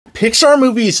Pixar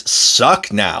movies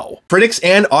suck now. Critics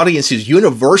and audiences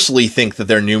universally think that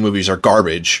their new movies are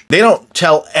garbage. They don't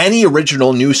tell any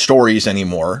original new stories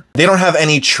anymore. They don't have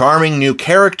any charming new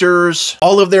characters.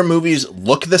 All of their movies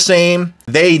look the same.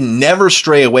 They never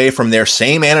stray away from their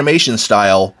same animation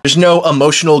style. There's no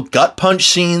emotional gut punch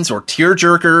scenes or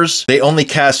tearjerkers. They only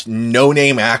cast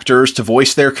no-name actors to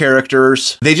voice their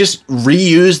characters. They just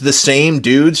reuse the same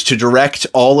dudes to direct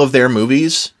all of their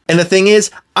movies. And the thing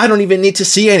is, I don't even need to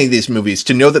see any of these movies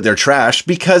to know that they're trash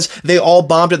because they all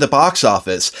bombed at the box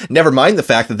office. Never mind the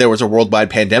fact that there was a worldwide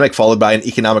pandemic followed by an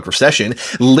economic recession.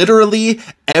 Literally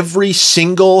every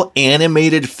single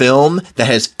animated film that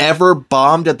has ever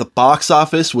bombed at the box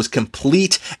office was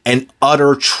complete and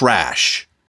utter trash.